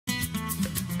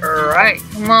Alright,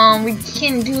 come on, we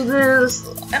can do this.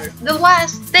 The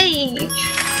last stage.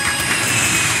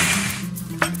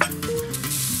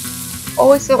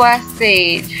 Always the last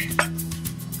stage.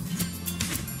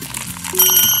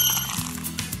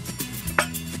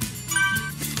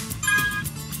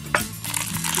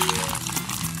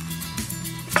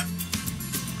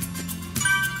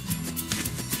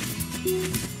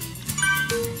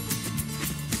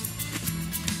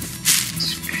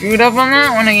 Screwed up on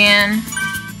that one again.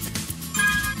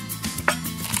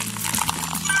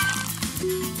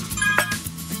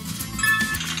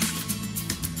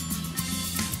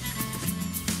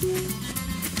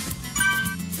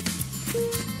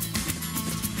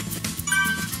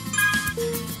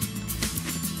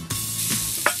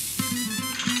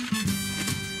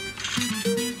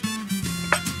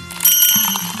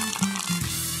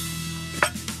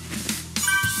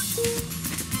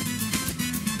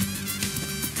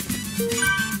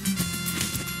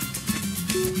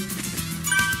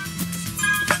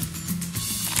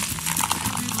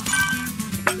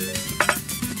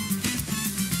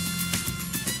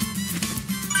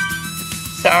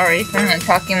 Sorry if I'm not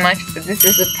talking much, but this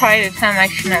is probably the time I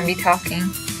should not be talking.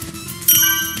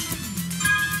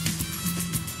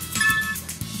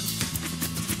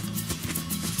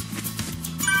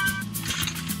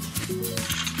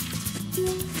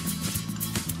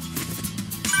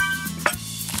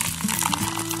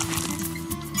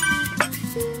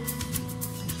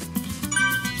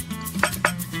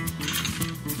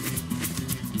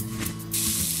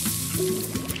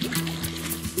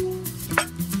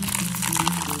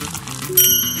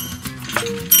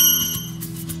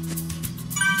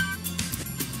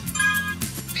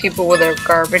 People with their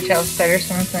garbage outside or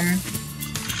something.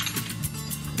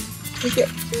 Look at.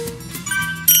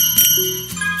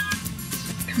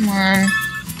 Come on.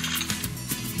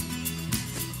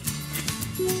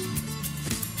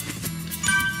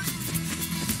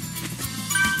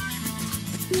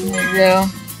 There you go.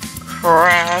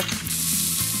 Crap.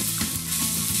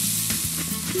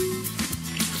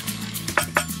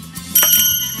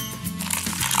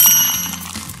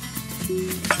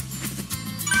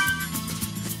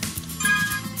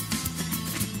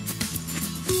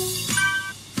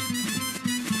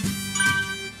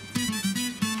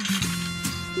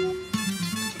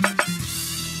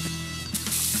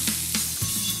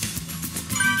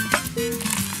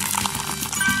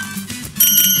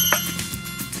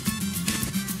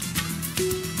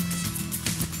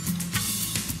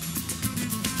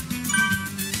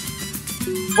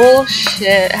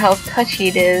 Bullshit, how touchy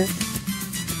it is.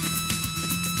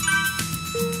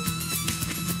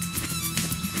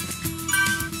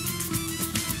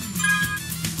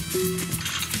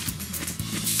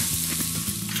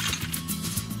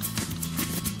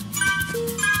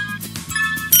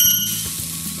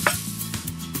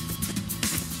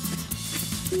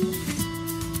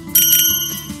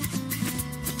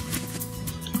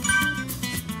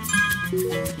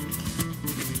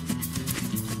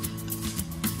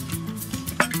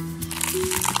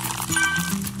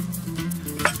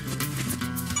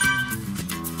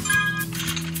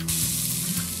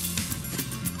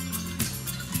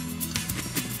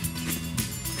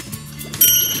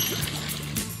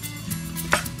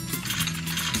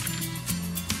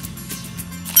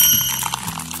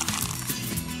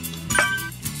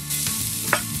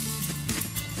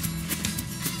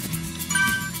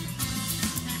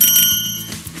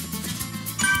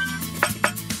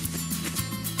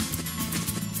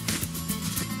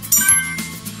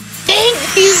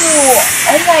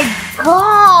 Oh my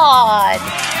god!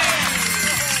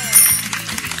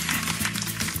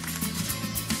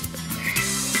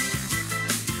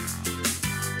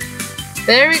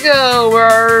 There we go,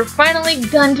 we're finally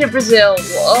done to Brazil.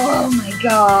 Oh my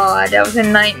god, that was a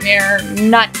nightmare.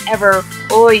 Not ever.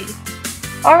 Oi.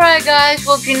 Alright guys,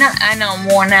 well if you're not, I know I'm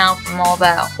worn out from all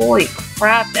that. Holy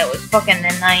crap, that was fucking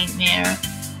a nightmare.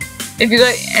 If you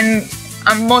guys, and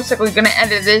I'm most likely gonna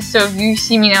edit this, so if you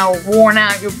see me now worn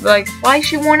out, you'll be like, why is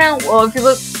she worn out? Well, if you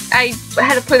look, I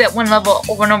had to play that one level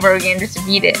over and over again just to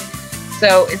beat it.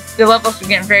 So, the levels are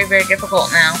getting very, very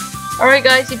difficult now. Alright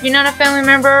guys, if you're not a family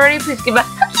member already, please give a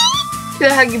huggy to the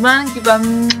huggy button, give a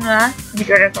mwah if you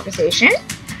enjoyed our conversation.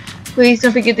 Please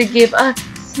don't forget to give a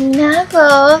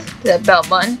snuggle to the bell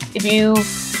button if you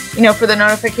know, for the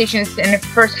notifications and the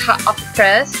first hot off the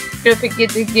press. Don't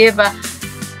forget to give a,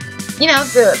 you know,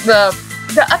 the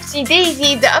upsy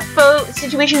daisy, the upvote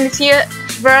situation to see it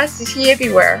for us to see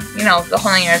everywhere. You know, the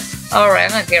whole thing is.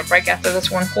 Alright, I'm gonna get a break after this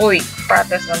one. Holy crap,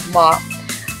 that's a lot.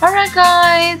 Alright,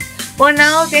 guys. Well,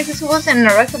 now, DancingSouless and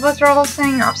the rest of us are all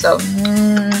signing off. So, bye, guys.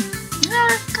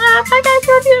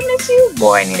 Love you. I miss you.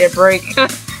 Boy, I need a break.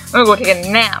 I'm gonna go take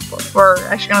a nap. Or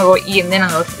actually gonna go eat and then I'm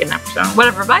gonna go take a nap. So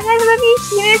whatever. Bye guys, I love you.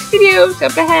 See you next video.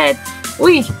 Up ahead.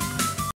 We.